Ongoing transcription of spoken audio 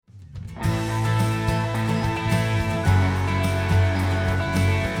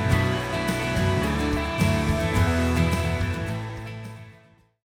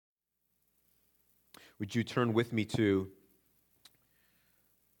Would you turn with me to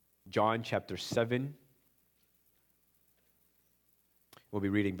John chapter 7? We'll be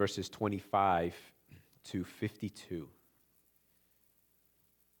reading verses 25 to 52.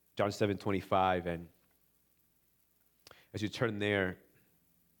 John 7:25, and as you turn there,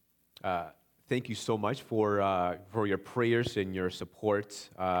 thank you so much for your prayers and your support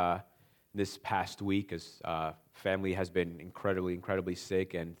this past week, as family has been incredibly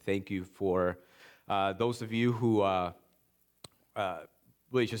sick, and thank you for those of you who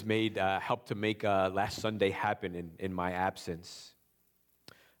really just helped to make last Sunday happen in my absence.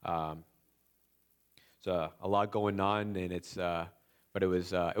 So a lot going on, and but it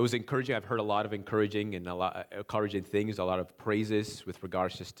was encouraging. I've heard a lot of encouraging things, a lot of praises with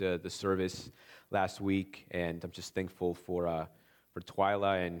regards just to the service last week, and I'm just thankful for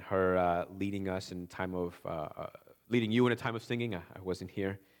Twyla and her leading you in a time of singing. I wasn't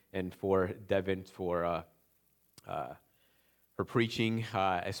here, and for Devin for her preaching,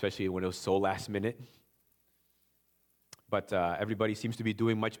 especially when it was so last minute. But everybody seems to be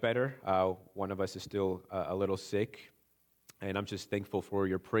doing much better. One of us is still a little sick. And I'm just thankful for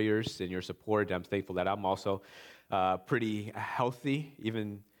your prayers and your support. I'm thankful that I'm also pretty healthy,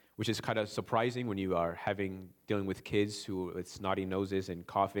 which is kind of surprising when you are dealing with kids with snotty noses and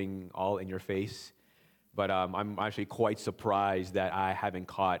coughing all in your face. But I'm actually quite surprised that I haven't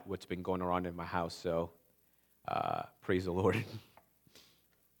caught what's been going on in my house. So praise the Lord.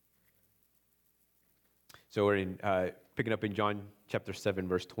 So we're picking up in John chapter 7,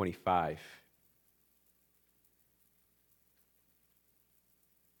 verse 25.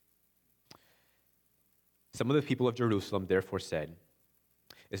 Some of the people of Jerusalem therefore said,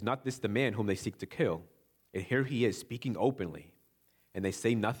 "Is not this the man whom they seek to kill? And here he is speaking openly, and they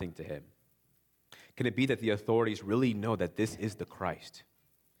say nothing to him. Can it be that the authorities really know that this is the Christ?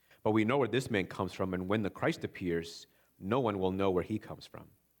 But we know where this man comes from, and when the Christ appears, no one will know where he comes from."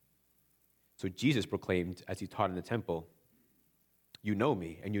 So Jesus proclaimed as he taught in the temple, "You know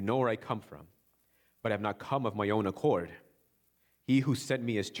me, and you know where I come from, but I have not come of my own accord. He who sent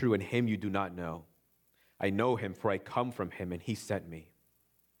me is true, and him you do not know. I know him, for I come from him, and he sent me."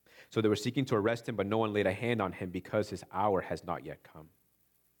 So they were seeking to arrest him, but no one laid a hand on him because his hour has not yet come.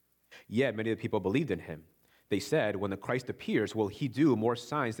 Yet many of the people believed in him. They said, "When the Christ appears, will he do more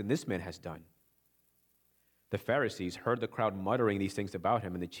signs than this man has done?" The Pharisees heard the crowd muttering these things about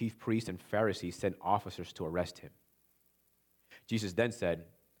him, and the chief priests and Pharisees sent officers to arrest him. Jesus then said,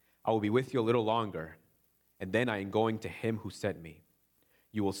 "I will be with you a little longer, and then I am going to him who sent me.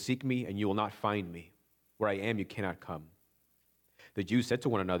 You will seek me, and you will not find me. Where I am, you cannot come." The Jews said to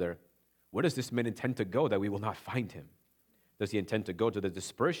one another, "Where does this man intend to go that we will not find him? Does he intend to go to the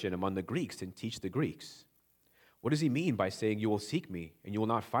dispersion among the Greeks and teach the Greeks? What does he mean by saying, 'You will seek me, and you will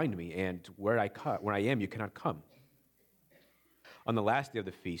not find me,' and where I am, you cannot come?" On the last day of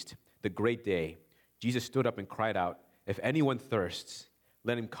the feast, the great day, Jesus stood up and cried out, "If anyone thirsts,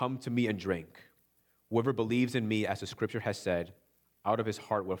 let him come to me and drink. Whoever believes in me, as the scripture has said, out of his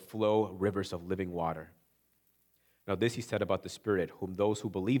heart will flow rivers of living water." Now this he said about the Spirit, whom those who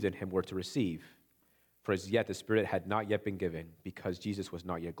believed in him were to receive. For as yet the Spirit had not yet been given, because Jesus was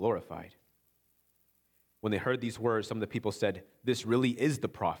not yet glorified. When they heard these words, some of the people said, "This really is the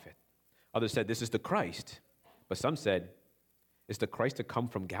prophet." Others said, "This is the Christ." But some said, "Is the Christ to come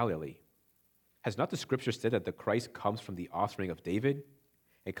from Galilee? Has not the scripture said that the Christ comes from the offspring of David,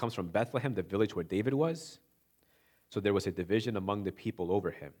 and comes from Bethlehem, the village where David was?" So there was a division among the people over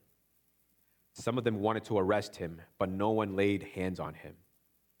him. Some of them wanted to arrest him, but no one laid hands on him.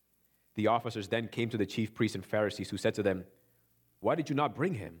 The officers then came to the chief priests and Pharisees, who said to them, "Why did you not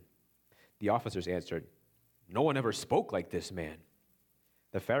bring him?" The officers answered, "No one ever spoke like this man."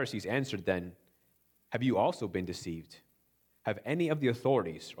 The Pharisees answered then, "Have you also been deceived? Have any of the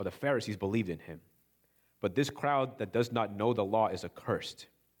authorities or the Pharisees believed in him? But this crowd that does not know the law is accursed."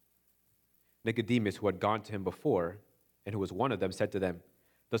 Nicodemus, who had gone to him before, and who was one of them, said to them,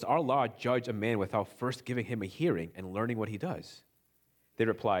 "Does our law judge a man without first giving him a hearing and learning what he does?" They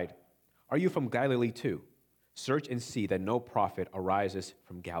replied, "Are you from Galilee too? Search and see that no prophet arises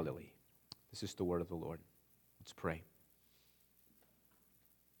from Galilee." This is the word of the Lord. Let's pray.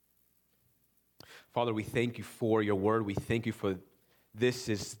 Father, we thank you for your word. We thank you for this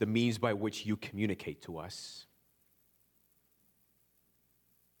is the means by which you communicate to us.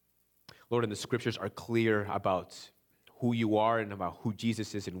 Lord, and the scriptures are clear about who you are and about who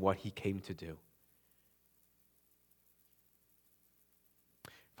Jesus is and what he came to do.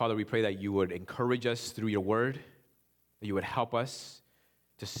 Father, we pray that you would encourage us through your word, that you would help us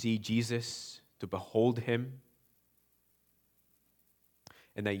to see Jesus, to behold him,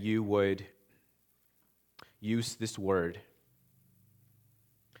 and that you would use this word,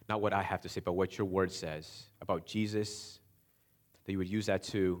 not what I have to say, but what your word says about Jesus, that you would use that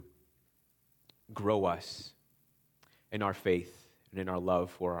to grow us in our faith and in our love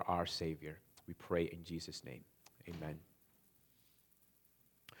for our Savior. We pray in Jesus' name. Amen.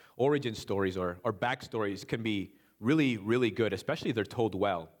 Origin stories or backstories can be really, really good, especially if they're told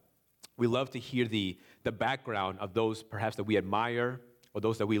well. We love to hear the background of those perhaps that we admire or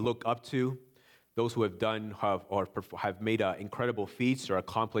those that we look up to, those who have made incredible feats or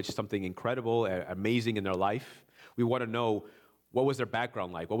accomplished something incredible, amazing in their life. We want to know, what was their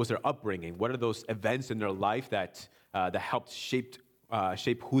background like? What was their upbringing? What are those events in their life that helped shape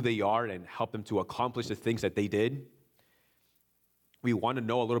who they are and help them to accomplish the things that they did? We want to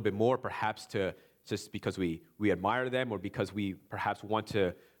know a little bit more, perhaps just because we admire them or because we perhaps want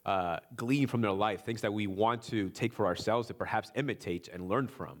to glean from their life, things that we want to take for ourselves to perhaps imitate and learn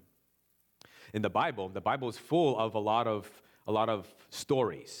from. In the Bible is full of a lot of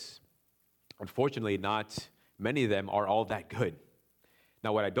stories. Unfortunately, not many of them are all that good.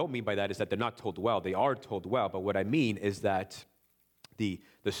 Now, what I don't mean by that is that they're not told well. They are told well, but what I mean is that the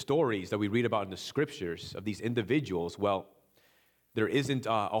stories that we read about in the scriptures of these individuals, well, there isn't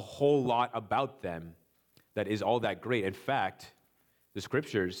a whole lot about them that is all that great. In fact, the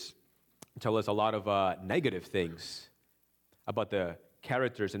scriptures tell us a lot of negative things about the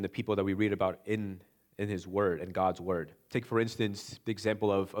characters and the people that we read about in his word and God's word. Take, for instance, the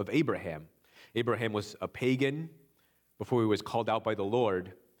example of Abraham. Abraham was a pagan before he was called out by the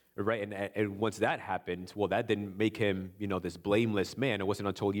Lord, right? And once that happened, well, that didn't make him, this blameless man. It wasn't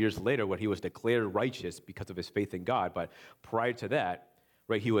until years later when he was declared righteous because of his faith in God. But prior to that,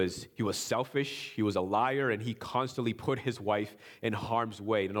 right, he was selfish, he was a liar, and he constantly put his wife in harm's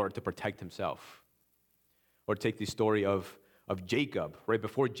way in order to protect himself. Or take the story of Jacob, right?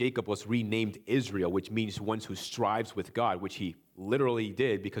 Before Jacob was renamed Israel, which means one who strives with God, which he literally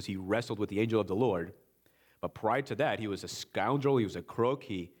did because he wrestled with the angel of the Lord. But prior to that, he was a scoundrel, he was a crook,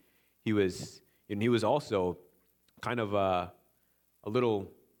 he was also kind of a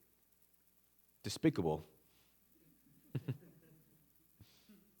little despicable.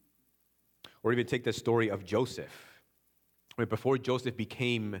 Or even take the story of Joseph. Right? Before Joseph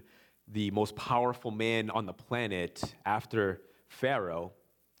became the most powerful man on the planet after Pharaoh,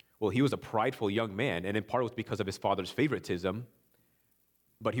 well, he was a prideful young man, and in part it was because of his father's favoritism,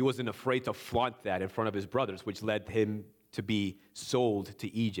 but he wasn't afraid to flaunt that in front of his brothers, which led him to be sold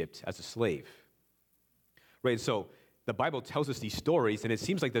to Egypt as a slave. Right, so the Bible tells us these stories, and it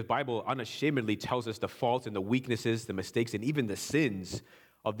seems like the Bible unashamedly tells us the faults and the weaknesses, the mistakes, and even the sins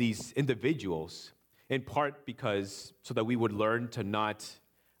of these individuals, in part because so that we would learn to not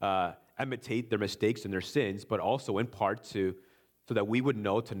imitate their mistakes and their sins, but also in part so that we would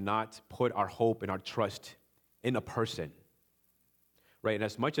know to not put our hope and our trust in a person, right? And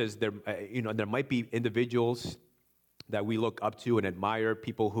as much as there might be individuals that we look up to and admire,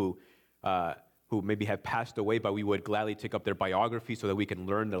 people who maybe have passed away, but we would gladly take up their biography so that we can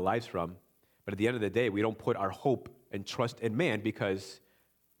learn their lives from. But at the end of the day, we don't put our hope and trust in man because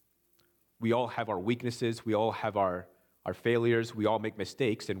we all have our weaknesses, we all have our failures, we all make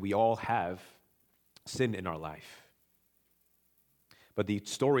mistakes, and we all have sin in our life. But the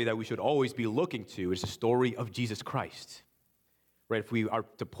story that we should always be looking to is the story of Jesus Christ. Right? If we are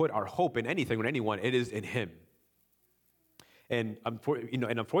to put our hope in anything or anyone, it is in him. And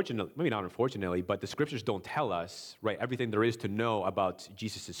unfortunately, maybe not unfortunately, but the scriptures don't tell us, right, everything there is to know about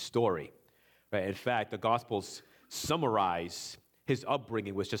Jesus' story. Right? In fact, the Gospels summarize his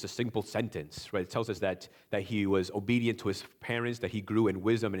upbringing with just a simple sentence. Right? It tells us that he was obedient to his parents, that he grew in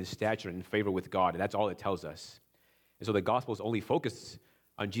wisdom and in stature and in favor with God, and that's all it tells us. And so the Gospels only focus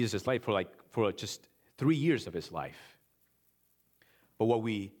on Jesus' life for just 3 years of his life. But what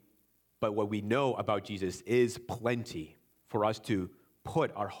we know about Jesus is plenty for us to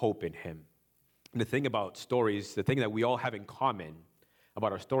put our hope in him. And the thing about stories, the thing that we all have in common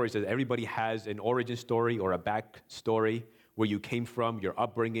about our stories is that everybody has an origin story or a back story, where you came from, your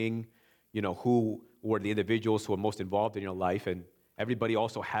upbringing, who were the individuals who were most involved in your life, and everybody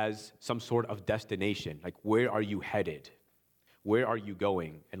also has some sort of destination, like where are you headed? Where are you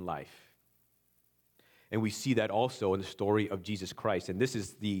going in life? And we see that also in the story of Jesus Christ. And this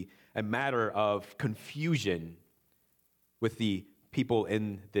is a matter of confusion with the people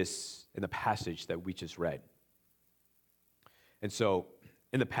in the passage that we just read. And so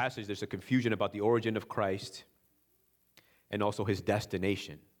in the passage, there's a confusion about the origin of Christ and also his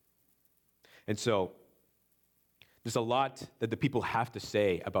destination. And so there's a lot that the people have to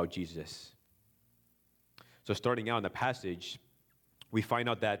say about Jesus. So starting out in the passage, we find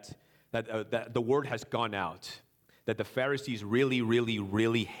out that that the word has gone out, that the Pharisees really, really,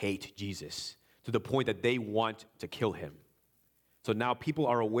 really hate Jesus to the point that they want to kill him. So now people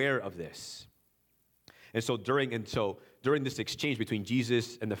are aware of this. And so during this exchange between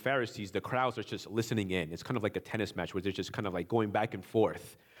Jesus and the Pharisees, the crowds are just listening in. It's kind of like a tennis match where they're just kind of like going back and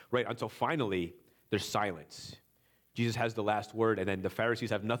forth, right? Until finally there's silence. Jesus has the last word, and then the Pharisees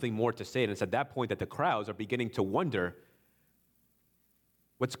have nothing more to say. And it's at that point that the crowds are beginning to wonder,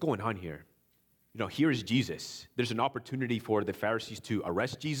 what's going on here? Here is Jesus. There's an opportunity for the Pharisees to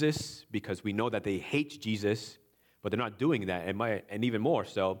arrest Jesus because we know that they hate Jesus, but they're not doing that. And even more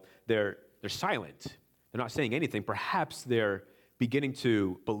so, they're silent. They're not saying anything. Perhaps they're beginning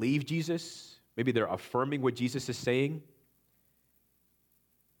to believe Jesus. Maybe they're affirming what Jesus is saying.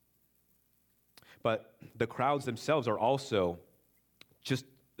 But the crowds themselves are also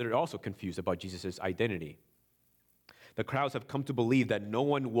confused about Jesus' identity. The crowds have come to believe that no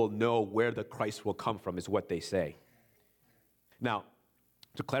one will know where the Christ will come from, is what they say. Now,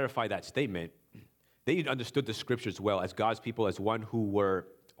 to clarify that statement, they understood the scriptures well as God's people, as one who were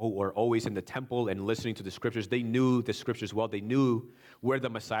always in the temple and listening to the scriptures. They knew the scriptures well. They knew where the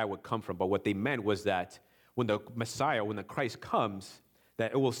Messiah would come from. But what they meant was that when the Christ comes,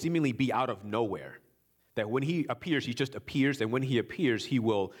 that it will seemingly be out of nowhere. That when he appears, he just appears, and when he appears, he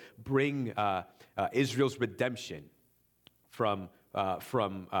will bring Israel's redemption from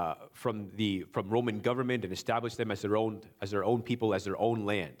Roman government and establish them as their own people, as their own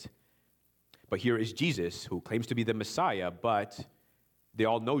land. But here is Jesus, who claims to be the Messiah, but they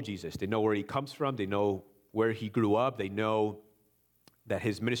all know Jesus. They know where he comes from. They know where he grew up. They know that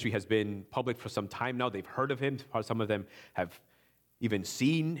his ministry has been public for some time now. They've heard of him. Some of them have even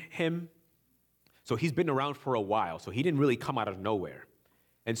seen him. So he's been around for a while. So he didn't really come out of nowhere.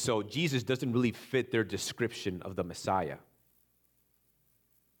 And so Jesus doesn't really fit their description of the Messiah.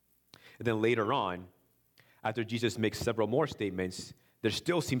 And then later on, after Jesus makes several more statements, there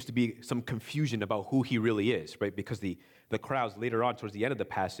still seems to be some confusion about who he really is, right? Because the crowds later on, towards the end of the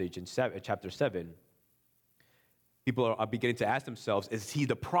passage in chapter 7, people are beginning to ask themselves, is he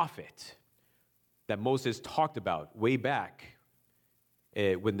the prophet that Moses talked about way back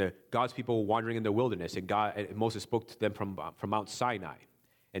when God's people were wandering in the wilderness, and Moses spoke to them from Mount Sinai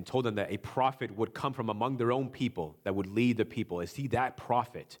and told them that a prophet would come from among their own people that would lead the people. Is he that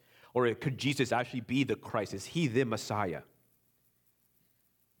prophet? Or could Jesus actually be the Christ? Is he the Messiah?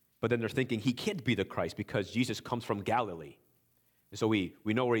 But then they're thinking he can't be the Christ because Jesus comes from Galilee. And so we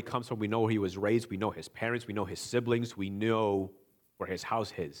know where he comes from. We know where he was raised. We know his parents. We know his siblings. We know where his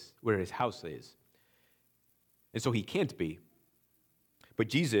house is. And so he can't be. But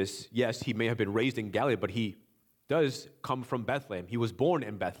Jesus, yes, he may have been raised in Galilee, but he does come from Bethlehem. He was born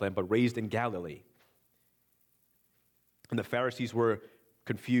in Bethlehem, but raised in Galilee. And the Pharisees were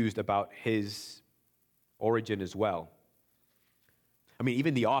confused about his origin as well. I mean,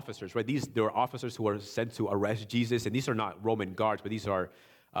 even the officers, right? There were officers who were sent to arrest Jesus, and these are not Roman guards, but these are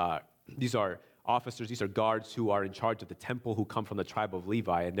officers, these are guards who are in charge of the temple, who come from the tribe of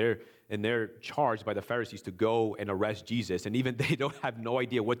Levi, and they're charged by the Pharisees to go and arrest Jesus, and even they don't have no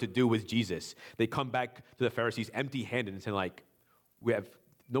idea what to do with Jesus. They come back to the Pharisees empty-handed and say, like,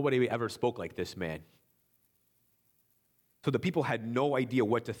 nobody ever spoke like this man. So the people had no idea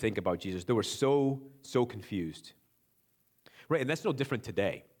what to think about Jesus. They were so confused. Right, and that's no different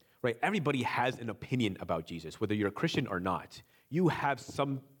today, right? Everybody has an opinion about Jesus, whether you're a Christian or not. You have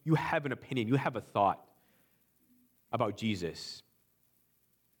an opinion, you have a thought about Jesus.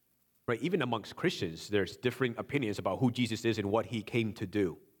 Right, even amongst Christians, there's differing opinions about who Jesus is and what he came to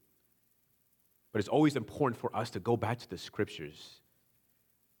do. But it's always important for us to go back to the scriptures.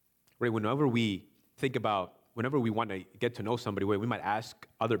 Right, whenever we want to get to know somebody, we might ask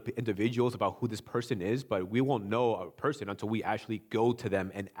other individuals about who this person is, but we won't know a person until we actually go to them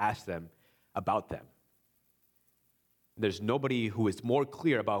and ask them about them. There's nobody who is more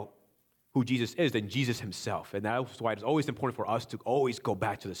clear about who Jesus is than Jesus himself. And that's why it's always important for us to always go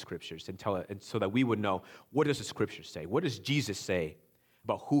back to the scriptures and so that we would know, what does the scripture say? What does Jesus say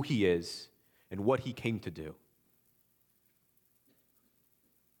about who he is and what he came to do?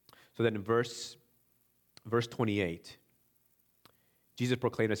 So then in verse 28, Jesus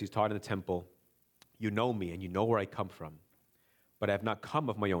proclaimed as he's taught in the temple, "You know me and you know where I come from, but I have not come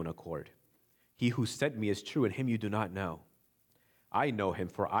of my own accord. He who sent me is true, and him you do not know. I know him,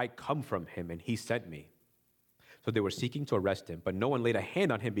 for I come from him, and he sent me." So they were seeking to arrest him, but no one laid a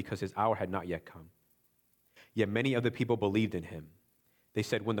hand on him because his hour had not yet come. Yet many of the people believed in him. They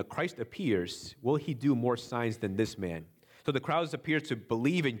said, "When the Christ appears, will he do more signs than this man?" So the crowds appeared to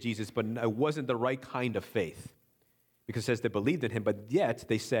believe in Jesus, but it wasn't the right kind of faith. Because it says they believed in him, but yet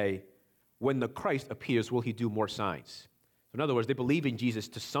they say, when the Christ appears, will he do more signs? So in other words, they believe in Jesus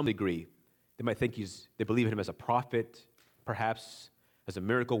to some degree. They might think they believe in him as a prophet, perhaps as a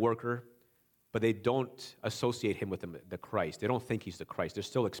miracle worker, but they don't associate him with the Christ. They don't think he's the Christ. They're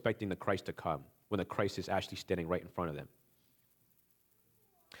still expecting the Christ to come when the Christ is actually standing right in front of them.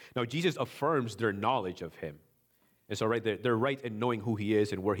 Now, Jesus affirms their knowledge of him. And so they're right in knowing who he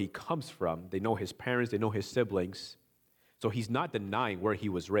is and where he comes from. They know his parents, they know his siblings. So he's not denying where he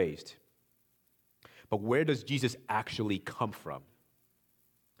was raised. But where does Jesus actually come from?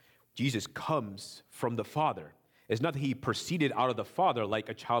 Jesus comes from the Father. It's not that he proceeded out of the Father like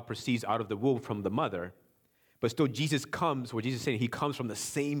a child proceeds out of the womb from the mother, but still Jesus comes, where Jesus is saying he comes from the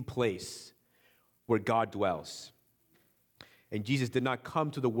same place where God dwells. And Jesus did not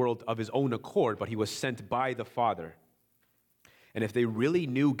come to the world of his own accord, but he was sent by the Father. And if they really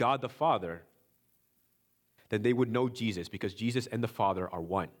knew God the Father, then they would know Jesus, because Jesus and the Father are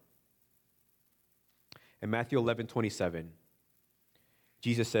one. In Matthew 11:27,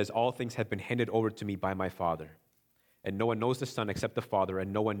 Jesus says, "All things have been handed over to me by my Father. And no one knows the Son except the Father,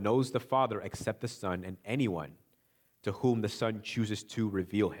 and no one knows the Father except the Son, and anyone to whom the Son chooses to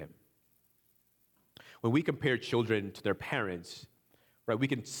reveal him." When we compare children to their parents, right, we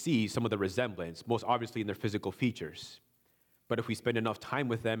can see some of the resemblance, most obviously in their physical features. But if we spend enough time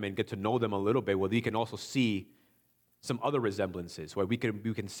with them and get to know them a little bit, well, we can also see some other resemblances, where we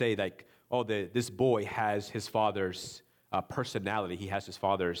can say, like, oh, this boy has his father's personality. He has his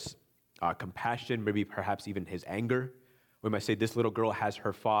father's compassion, maybe perhaps even his anger. We might say this little girl has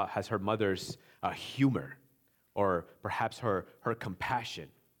her mother's humor, or perhaps her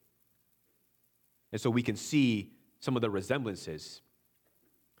compassion. And so we can see some of the resemblances.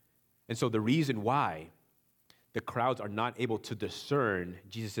 And so the reason why the crowds are not able to discern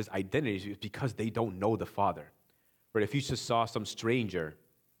Jesus' identity is because they don't know the Father. But if you just saw some stranger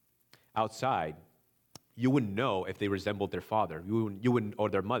outside, you wouldn't know if they resembled their father, you wouldn't, or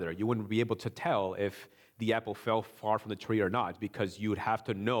their mother. You wouldn't be able to tell if the apple fell far from the tree or not, because you would have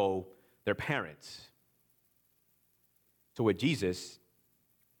to know their parents. So with Jesus,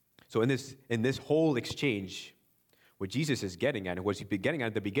 in this whole exchange, what Jesus is getting at, and what he's getting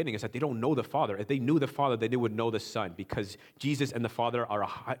at the beginning, is that they don't know the Father. If they knew the Father, then they would know the Son, because Jesus and the Father are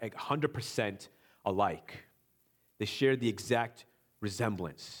 100% alike. They share the exact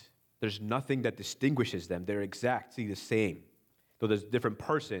resemblance. There's nothing that distinguishes them. They're exactly the same. Though there's different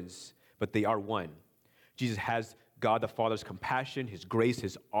persons, but they are one. Jesus has God the Father's compassion, his grace,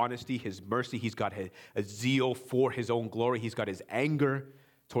 his honesty, his mercy. He's got a zeal for his own glory. He's got his anger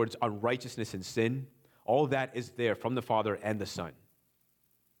towards unrighteousness and sin. All that is there from the Father and the Son.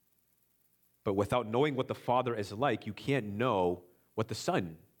 But without knowing what the Father is like, you can't know what the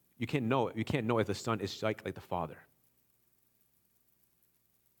Son. You can't know if the Son is like the Father.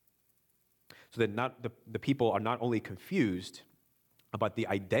 So that the people are not only confused about the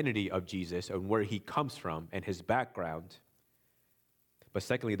identity of Jesus and where he comes from and his background, but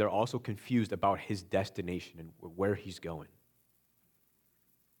secondly, they're also confused about his destination and where he's going.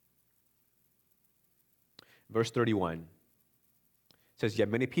 Verse 31 says, "Yet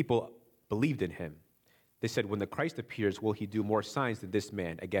many people believed in him. They said, 'When the Christ appears, will he do more signs than this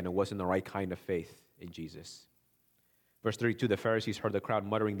man?'" Again, it wasn't the right kind of faith in Jesus. Verse 32, "The Pharisees heard the crowd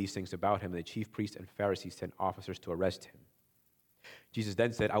muttering these things about him, and the chief priests and Pharisees sent officers to arrest him. Jesus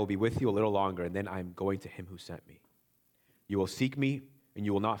then said, 'I will be with you a little longer, and then I am going to him who sent me. You will seek me, and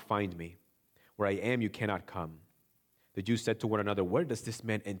you will not find me. Where I am, you cannot come.' The Jews said to one another, 'Where does this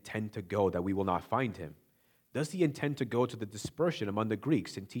man intend to go that we will not find him? Does he intend to go to the dispersion among the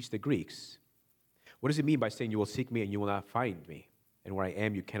Greeks and teach the Greeks? What does it mean by saying, you will seek me and you will not find me, and where I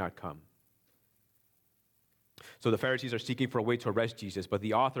am, you cannot come?'" So the Pharisees are seeking for a way to arrest Jesus, but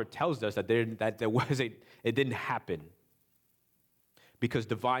the author tells us that it didn't happen because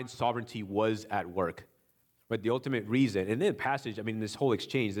divine sovereignty was at work. But the ultimate reason, and in the passage, in this whole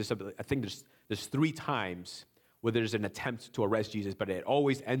exchange, I think there's 3 times where there's an attempt to arrest Jesus, but it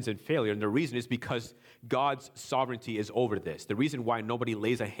always ends in failure. And the reason is because God's sovereignty is over this. The reason why nobody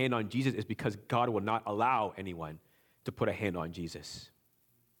lays a hand on Jesus is because God will not allow anyone to put a hand on Jesus.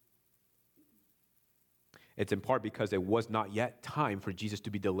 It's in part because it was not yet time for Jesus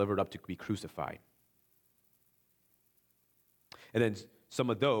to be delivered up to be crucified. And then some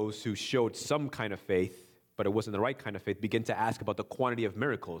of those who showed some kind of faith, but it wasn't the right kind of faith, begin to ask about the quantity of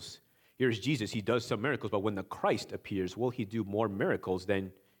miracles. Here's Jesus, he does some miracles, but when the Christ appears, will he do more miracles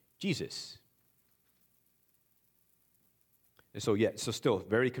than Jesus? And so still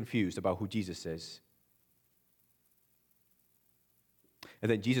very confused about who Jesus is. And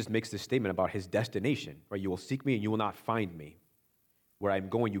then Jesus makes this statement about his destination, right? You will seek me and you will not find me. Where I'm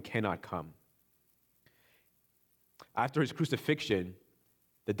going, you cannot come. After his crucifixion,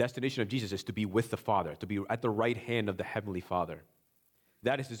 the destination of Jesus is to be with the Father, to be at the right hand of the Heavenly Father.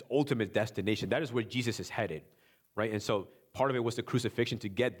 That is his ultimate destination. That is where Jesus is headed, right? And so part of it was the crucifixion. To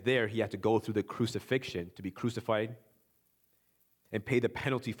get there, he had to go through the crucifixion, to be crucified and pay the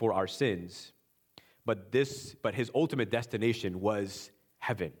penalty for our sins. But his ultimate destination was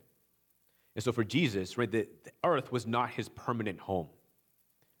heaven. And so for Jesus, right, the earth was not his permanent home.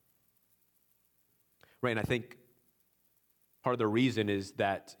 Right, and I think part of the reason is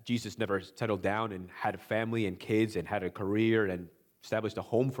that Jesus never settled down and had a family and kids and had a career and established a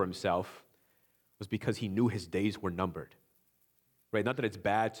home for himself was because he knew his days were numbered. Right? Not that it's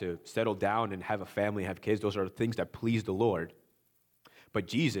bad to settle down and have a family, have kids. Those are things that please the Lord. But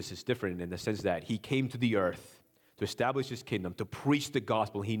Jesus is different in the sense that he came to the earth to establish his kingdom, to preach the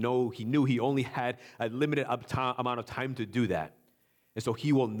gospel. He knew he only had a limited amount of time to do that. And so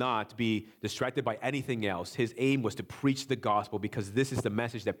he will not be distracted by anything else. His aim was to preach the gospel because this is the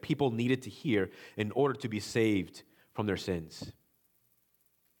message that people needed to hear in order to be saved from their sins.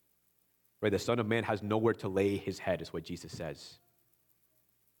 Right? The Son of Man has nowhere to lay his head, is what Jesus says.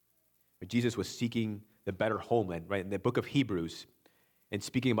 But Jesus was seeking the better homeland, right? In the book of Hebrews, and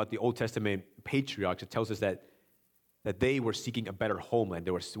speaking about the Old Testament patriarchs, it tells us that they were seeking a better homeland.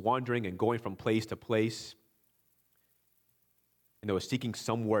 They were wandering and going from place to place, and they were seeking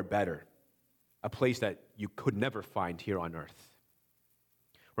somewhere better, a place that you could never find here on earth.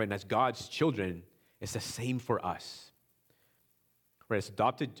 Right? And as God's children, it's the same for us. Right? As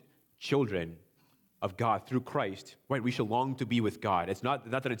adopted children of God through Christ, right, we should long to be with God. It's not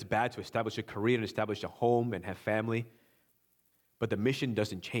that it's bad to establish a career and establish a home and have family, but the mission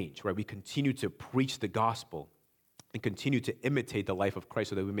doesn't change, right? We continue to preach the gospel and continue to imitate the life of Christ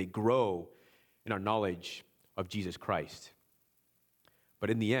so that we may grow in our knowledge of Jesus Christ. But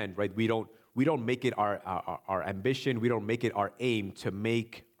in the end, right, we don't make it our ambition, we don't make it our aim to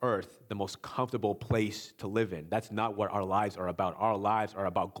make earth the most comfortable place to live in. That's not what our lives are about. Our lives are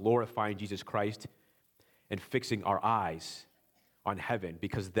about glorifying Jesus Christ and fixing our eyes on heaven,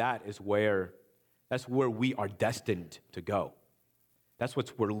 because that's where we are destined to go. That's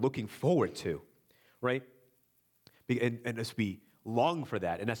what we're looking forward to, right? And as we long for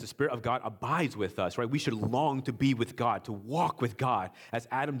that, and as the Spirit of God abides with us, right, we should long to be with God, to walk with God, as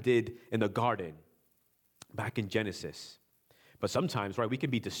Adam did in the garden back in Genesis. But sometimes, right, we can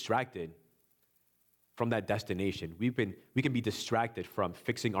be distracted from that destination. We can be distracted from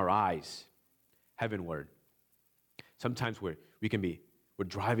fixing our eyes heavenward. Sometimes we're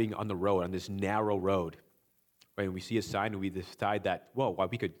driving on the road, on this narrow road, right, and we see a sign and we decide that, well,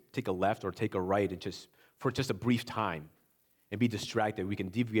 we could take a left or take a right and for just a brief time and be distracted. We can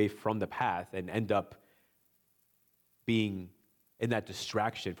deviate from the path and end up being in that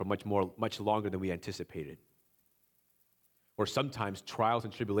distraction for much longer than we anticipated. Or sometimes trials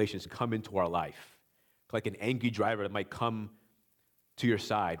and tribulations come into our life, like an angry driver that might come to your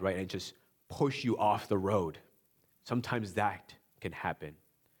side, right, and just push you off the road. Sometimes that can happen.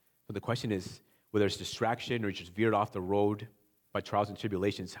 So the question is, whether it's distraction or you're just veered off the road by trials and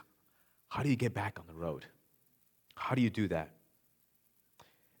tribulations, how do you get back on the road? How do you do that?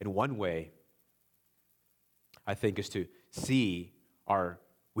 And one way, I think, is to see our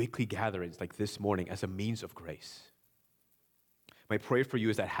weekly gatherings like this morning as a means of grace. My prayer for you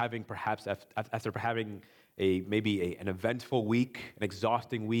is that after having an eventful week, an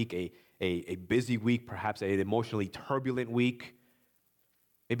exhausting week, a busy week, perhaps an emotionally turbulent week,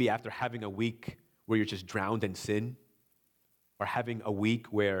 maybe after having a week where you're just drowned in sin, or having a week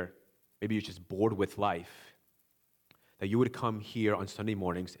where maybe you're just bored with life, that you would come here on Sunday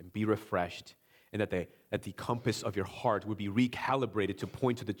mornings and be refreshed, and that the compass of your heart would be recalibrated to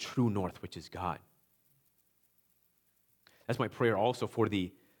point to the true north, which is God. That's my prayer also for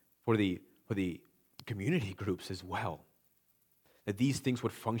the community groups as well, that these things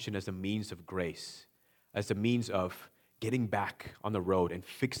would function as a means of grace, as a means of getting back on the road and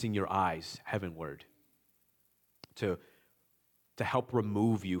fixing your eyes heavenward, to help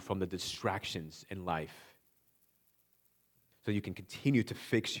remove you from the distractions in life, so you can continue to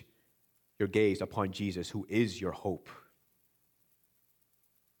fix your gaze upon Jesus, who is your hope.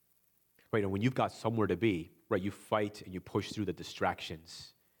 Right, and when you've got somewhere to be, right, you fight and you push through the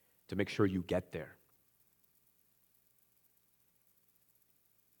distractions to make sure you get there.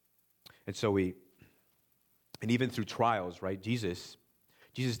 And so and even through trials, right, Jesus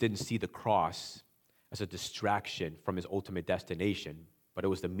didn't see the cross as a distraction from his ultimate destination, but it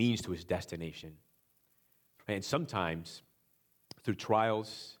was the means to his destination. And sometimes, through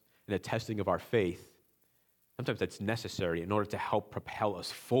trials and the testing of our faith, Sometimes that's necessary in order to help propel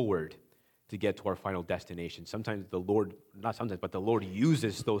us forward to get to our final destination. Sometimes the Lord, not sometimes, but the Lord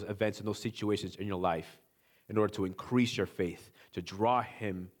uses those events and those situations in your life in order to increase your faith, to draw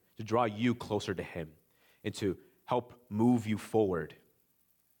you closer to Him, and to help move you forward,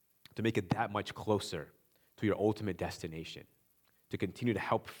 to make it that much closer to your ultimate destination, to continue to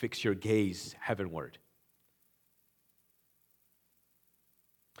help fix your gaze heavenward.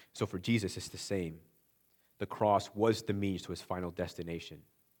 So for Jesus, it's the same. The cross was the means to his final destination.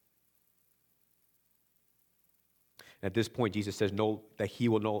 At this point, Jesus says that he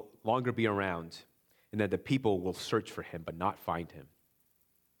will no longer be around and that the people will search for him but not find him.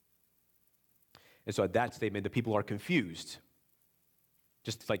 And so at that statement, the people are confused,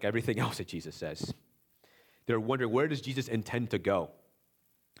 just like everything else that Jesus says. They're wondering, where does Jesus intend to go?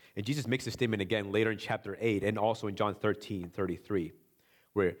 And Jesus makes this statement again later in chapter 8 and also in John 13:33,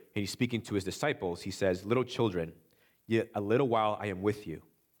 where he's speaking to his disciples. He says, little children, yet a little while I am with you.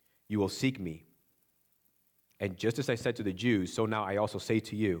 You will seek me. And just as I said to the Jews, so now I also say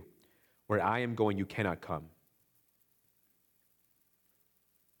to you, where I am going, you cannot come.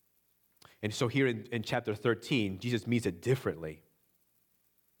 And so here in chapter 13, Jesus means it differently.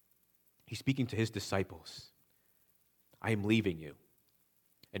 He's speaking to his disciples. I am leaving you.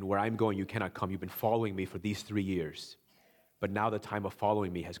 And where I'm going, you cannot come. You've been following me for these 3 years. But now the time of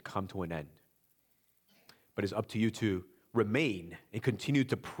following me has come to an end. But it's up to you to remain and continue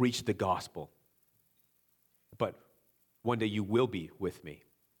to preach the gospel. But one day you will be with me.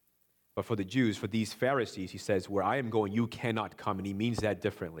 But for the Jews, for these Pharisees, he says, where I am going, you cannot come. And he means that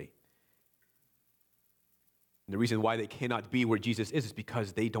differently. And the reason why they cannot be where Jesus is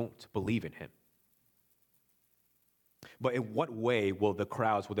because they don't believe in him. But in what way will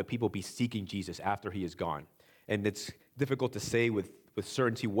the people be seeking Jesus after he is gone? And it's difficult to say with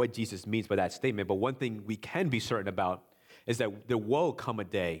certainty what Jesus means by that statement. But one thing we can be certain about is that there will come a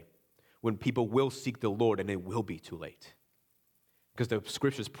day when people will seek the Lord and it will be too late. Because the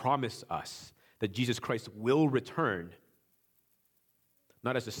scriptures promise us that Jesus Christ will return,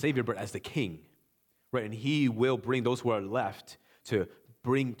 not as the Savior, but as the King. Right? And he will bring those who are left he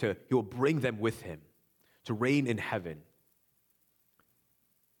will bring them with him to reign in heaven.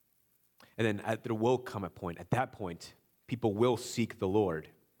 And then there will come a point. At that point, people will seek the Lord.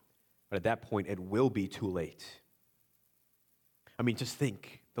 But at that point, it will be too late. I mean, just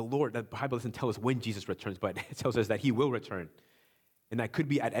think. The Bible doesn't tell us when Jesus returns, but it tells us that he will return. And that could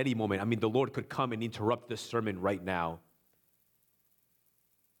be at any moment. I mean, the Lord could come and interrupt this sermon right now.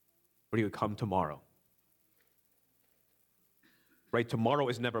 Or he would come tomorrow. Right? Tomorrow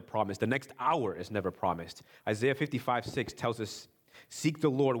is never promised. The next hour is never promised. Isaiah 55:6 tells us, seek the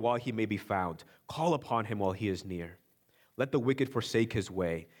Lord while he may be found. Call upon him while he is near. Let the wicked forsake his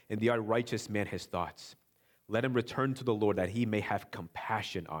way, and the unrighteous man his thoughts. Let him return to the Lord that he may have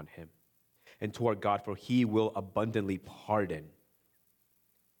compassion on him, and to our God, for he will abundantly pardon.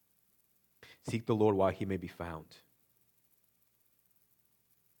 Seek the Lord while he may be found.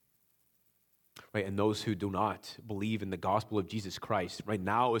 Right? And those who do not believe in the gospel of Jesus Christ, right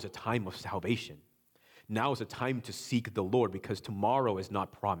now is a time of salvation. Now is a time to seek the Lord because tomorrow is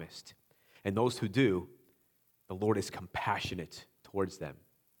not promised. And those who do, the Lord is compassionate towards them.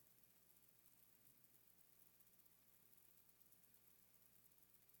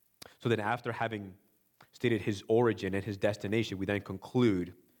 So then after having stated his origin and his destination, we then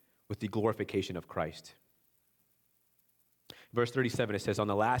conclude with the glorification of Christ. Verse 37, it says, on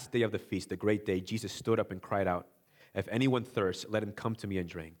the last day of the feast, the great day, Jesus stood up and cried out, if anyone thirsts, let him come to me and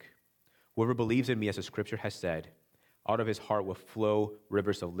drink. Whoever believes in me, as the scripture has said, out of his heart will flow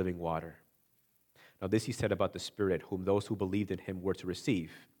rivers of living water. Now this he said about the Spirit, whom those who believed in him were to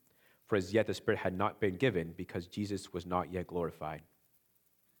receive. For as yet the Spirit had not been given, because Jesus was not yet glorified.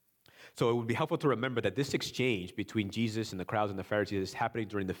 So it would be helpful to remember that this exchange between Jesus and the crowds and the Pharisees is happening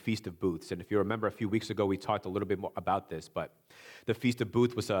during the Feast of Booths. And if you remember a few weeks ago, we talked a little bit more about this, but the Feast of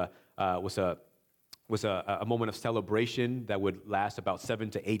Booths was a moment of celebration that would last about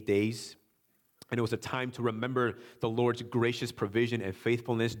 7 to 8 days. And it was a time to remember the Lord's gracious provision and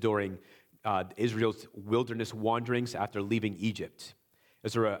faithfulness during Israel's wilderness wanderings after leaving Egypt.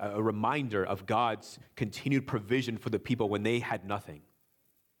 It's a reminder of God's continued provision for the people when they had nothing.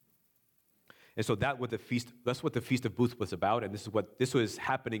 And so that's what the Feast of Booths was about, and this was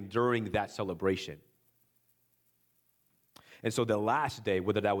happening during that celebration. And so the last day,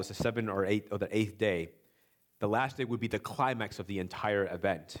 whether that was the 7th or 8th or the 8th day, the last day would be the climax of the entire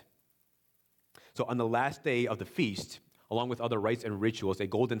event. So on the last day of the feast, along with other rites and rituals, a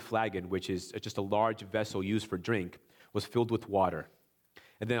golden flagon, which is just a large vessel used for drink, was filled with water.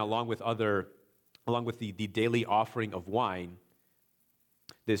 And then along with other along with the daily offering of wine,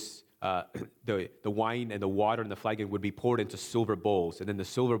 this the wine and the water and the flagon would be poured into silver bowls, and then the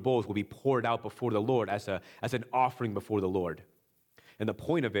silver bowls would be poured out before the Lord as an offering before the Lord. And the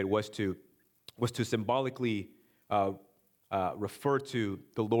point of it was to symbolically refer to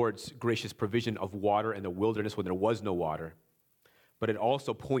the Lord's gracious provision of water in the wilderness when there was no water. But it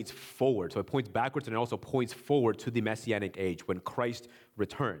also points forward. So it points backwards and it also points forward to the Messianic age when Christ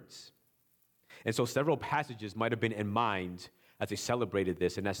returns. And so several passages might have been in mind as they celebrated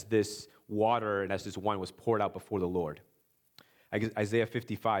this and as this water and as this wine was poured out before the Lord. Isaiah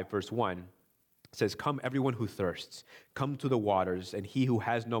 55, verse 1 says, "Come, everyone who thirsts, come to the waters, and he who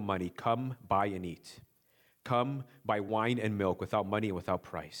has no money, come buy and eat. Come, buy wine and milk without money and without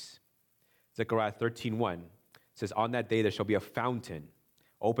price." Zechariah 13:1 says, "On that day there shall be a fountain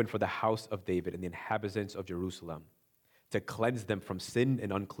open for the house of David and the inhabitants of Jerusalem, to cleanse them from sin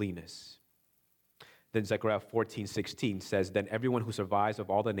and uncleanness." Then Zechariah 14:16 says, "Then everyone who survives of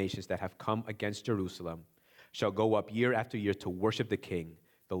all the nations that have come against Jerusalem shall go up year after year to worship the King,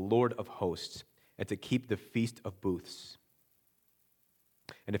 the Lord of hosts, and to keep the Feast of Booths.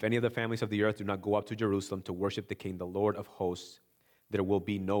 And if any of the families of the earth do not go up to Jerusalem to worship the King, the Lord of hosts, there will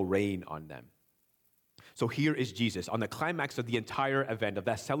be no rain on them." So here is Jesus on the climax of the entire event, of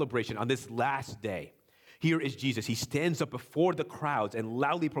that celebration, on this last day. Here is Jesus. He stands up before the crowds and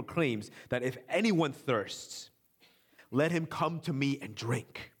loudly proclaims that if anyone thirsts, let him come to me and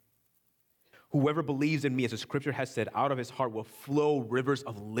drink. Whoever believes in me, as the scripture has said, out of his heart will flow rivers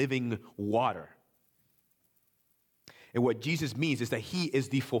of living water. And what Jesus means is that he is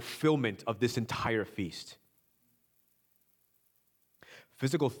the fulfillment of this entire feast.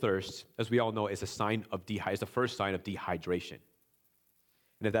 Physical thirst, as we all know, is the first sign of dehydration.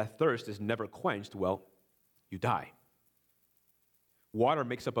 And if that thirst is never quenched, well, you die. Water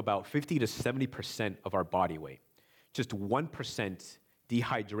makes up about 50 to 70% of our body weight. Just 1%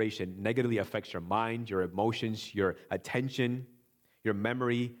 dehydration negatively affects your mind, your emotions, your attention, your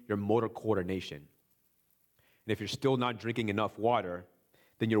memory, your motor coordination. And if you're still not drinking enough water,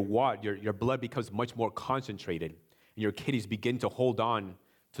 then your blood becomes much more concentrated, and your kidneys begin to hold on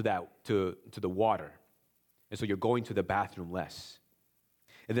to the water. And so you're going to the bathroom less.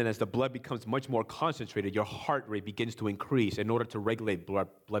 And then as the blood becomes much more concentrated, your heart rate begins to increase in order to regulate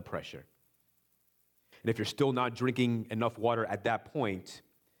blood pressure. And if you're still not drinking enough water at that point,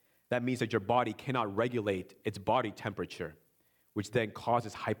 that means that your body cannot regulate its body temperature, which then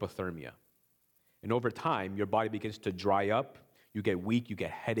causes hypothermia. And over time, your body begins to dry up. You get weak, you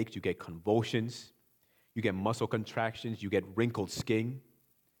get headaches, you get convulsions, you get muscle contractions, you get wrinkled skin,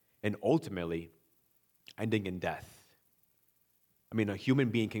 and ultimately ending in death. I mean, a human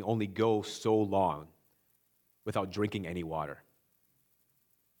being can only go so long without drinking any water.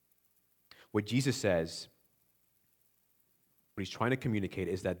 What Jesus says, what he's trying to communicate,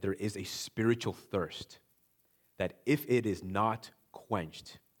 is that there is a spiritual thirst that, if it is not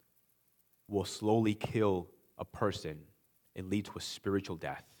quenched, will slowly kill a person and lead to a spiritual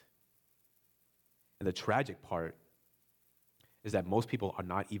death. And the tragic part is that most people are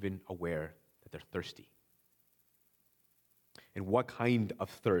not even aware that they're thirsty. And what kind of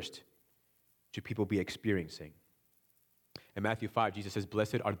thirst should people be experiencing? In Matthew 5, Jesus says,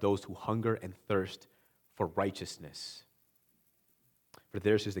 "Blessed are those who hunger and thirst for righteousness, for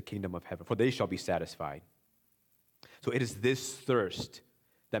theirs is the kingdom of heaven, for they shall be satisfied." So it is this thirst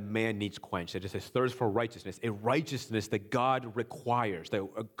that man needs quenched. It is a thirst for righteousness, a righteousness that God requires,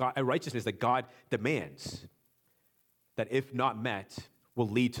 a righteousness that God demands, that if not met, will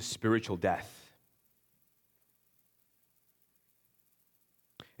lead to spiritual death.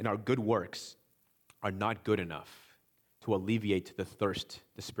 And our good works are not good enough to alleviate the thirst,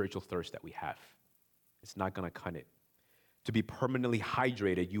 the spiritual thirst that we have. It's not going to cut it. To be permanently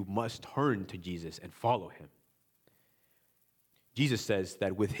hydrated, you must turn to Jesus and follow him. Jesus says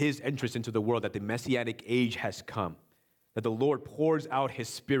that with his entrance into the world, that the Messianic age has come, that the Lord pours out his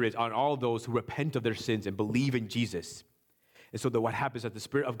Spirit on all those who repent of their sins and believe in Jesus. And so that what happens is that the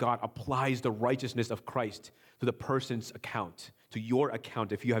Spirit of God applies the righteousness of Christ to the person's account, to your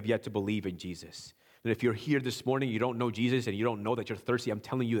account, if you have yet to believe in Jesus. And if you're here this morning, you don't know Jesus, and you don't know that you're thirsty, I'm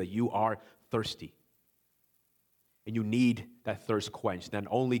telling you that you are thirsty. And you need that thirst quenched. That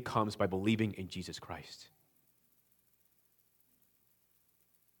only comes by believing in Jesus Christ.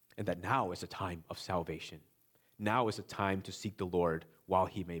 And that now is a time of salvation. Now is a time to seek the Lord while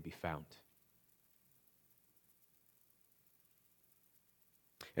he may be found.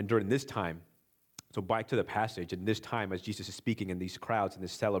 And during this time, so back to the passage, and this time as Jesus is speaking in these crowds in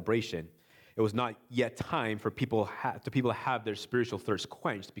this celebration, It was not yet time for people to have their spiritual thirst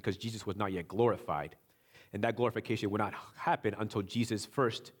quenched because Jesus was not yet glorified. And that glorification would not happen until Jesus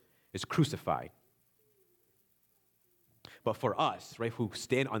first is crucified. But for us, right, who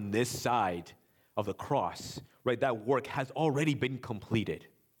stand on this side of the cross, right, that work has already been completed.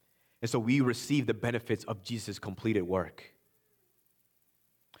 And so we receive the benefits of Jesus' completed work.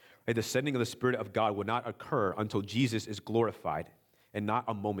 Right, the sending of the Spirit of God will not occur until Jesus is glorified and not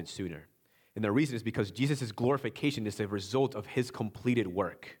a moment sooner. And the reason is because Jesus' glorification is a result of his completed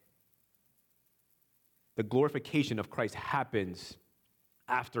work. The glorification of Christ happens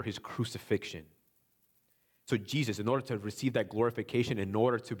after his crucifixion. So Jesus, in order to receive that glorification, in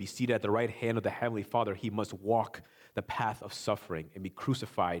order to be seated at the right hand of the Heavenly Father, he must walk the path of suffering and be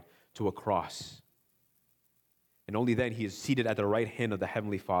crucified to a cross. And only then he is seated at the right hand of the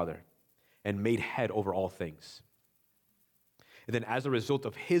Heavenly Father and made head over all things. And then as a result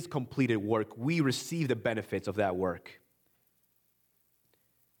of his completed work, we receive the benefits of that work.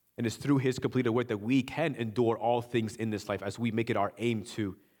 And it's through his completed work that we can endure all things in this life as we make it our aim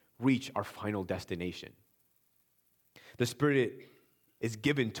to reach our final destination. The Spirit is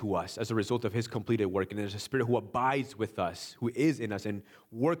given to us as a result of his completed work, and there's a Spirit who abides with us, who is in us and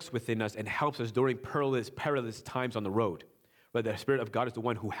works within us and helps us during perilous times on the road. But the Spirit of God is the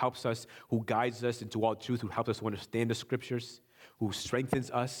one who helps us, who guides us into all truth, who helps us to understand the Scriptures, who strengthens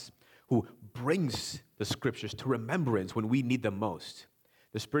us, who brings the Scriptures to remembrance when we need them most.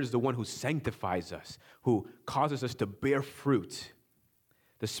 The Spirit is the one who sanctifies us, who causes us to bear fruit.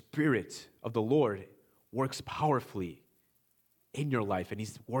 The Spirit of the Lord works powerfully in your life, and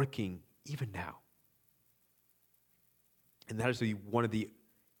he's working even now. And that is one of the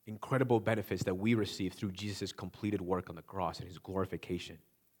incredible benefits that we receive through Jesus' completed work on the cross and his glorification.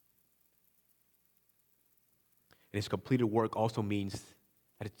 And his completed work also means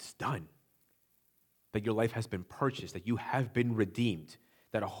that it's done, that your life has been purchased, that you have been redeemed,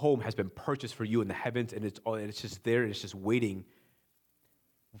 that a home has been purchased for you in the heavens, and it's just there, and it's just waiting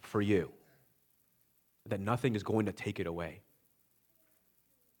for you, that nothing is going to take it away.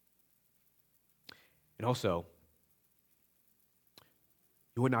 And also,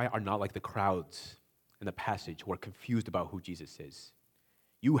 you and I are not like the crowds in the passage who are confused about who Jesus is.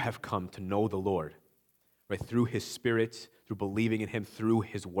 You have come to know the Lord, right, through his Spirit, through believing in him, through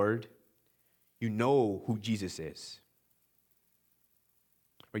his word. You know who Jesus is.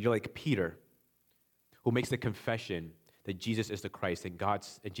 Or you're like Peter, who makes the confession that Jesus is the Christ,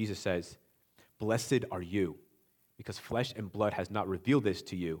 and Jesus says, "Blessed are you, because flesh and blood has not revealed this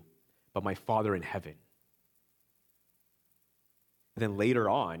to you, but my Father in heaven." And then later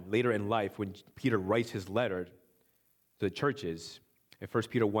in life, when Peter writes his letter to the churches, in 1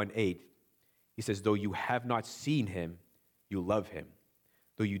 Peter 1:8, he says, "Though you have not seen him, you love him.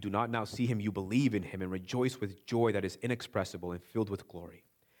 Though you do not now see him, you believe in him and rejoice with joy that is inexpressible and filled with glory,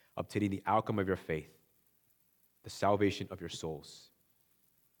 obtaining the outcome of your faith, the salvation of your souls."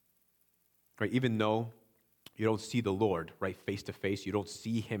 Right? Even though you don't see the Lord, right, face to face, you don't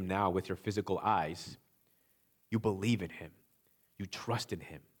see him now with your physical eyes, you believe in him, you trust in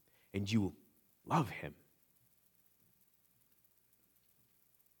him, and you love him.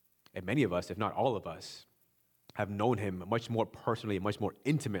 And many of us, if not all of us, have known him much more personally, much more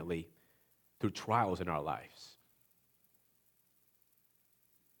intimately through trials in our lives.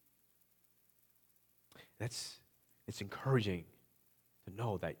 It's encouraging to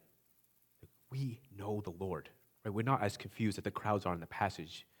know that we know the Lord. Right? We're not as confused as the crowds are in the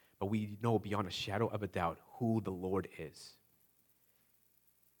passage, but we know beyond a shadow of a doubt who the Lord is.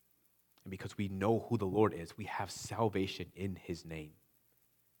 And because we know who the Lord is, we have salvation in his name.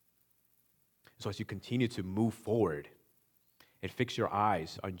 So as you continue to move forward and fix your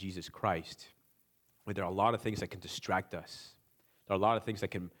eyes on Jesus Christ, where there are a lot of things that can distract us, there are a lot of things that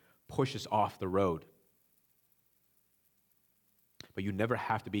can push us off the road, but you never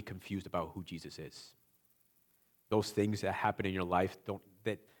have to be confused about who Jesus is. Those things that happen in your life,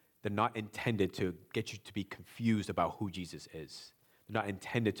 they're not intended to get you to be confused about who Jesus is. They're not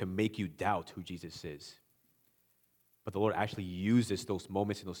intended to make you doubt who Jesus is. But the Lord actually uses those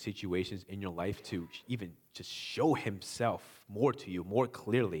moments and those situations in your life to even just show himself more to you, more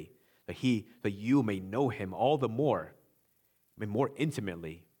clearly, that you may know him all the more, more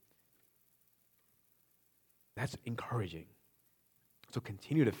intimately. That's encouraging. So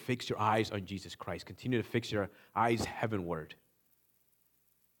continue to fix your eyes on Jesus Christ. Continue to fix your eyes heavenward,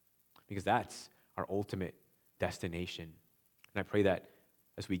 because that's our ultimate destination. And I pray that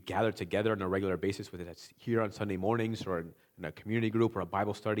as we gather together on a regular basis, whether that's here on Sunday mornings or in a community group or a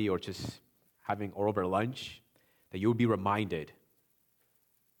Bible study or just over lunch, that you would be reminded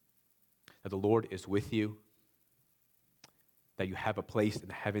that the Lord is with you, that you have a place in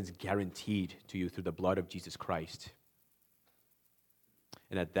the heavens guaranteed to you through the blood of Jesus Christ,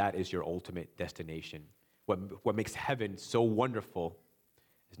 and that is your ultimate destination. What makes heaven so wonderful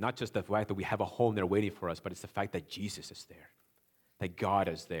is not just the fact that we have a home there waiting for us, but it's the fact that Jesus is there, that God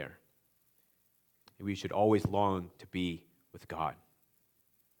is there. And we should always long to be with God.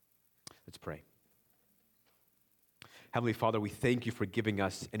 Let's pray. Heavenly Father, we thank you for giving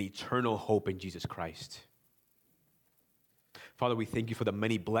us an eternal hope in Jesus Christ. Father, we thank you for the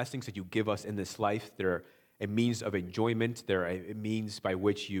many blessings that you give us in this life. They're a means of enjoyment. They're a means by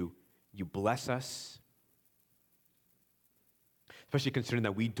which you bless us. Especially considering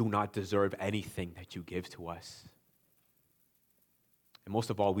that we do not deserve anything that you give to us. And most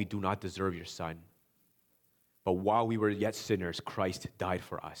of all, we do not deserve your Son. But while we were yet sinners, Christ died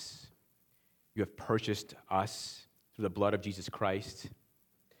for us. You have purchased us through the blood of Jesus Christ,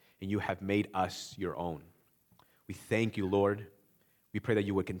 and you have made us your own. We thank you, Lord. We pray that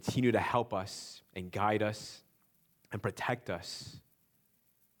you would continue to help us and guide us and protect us.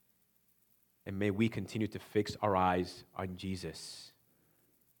 And may we continue to fix our eyes on Jesus.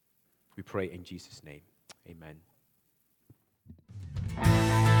 We pray in Jesus' name. Amen.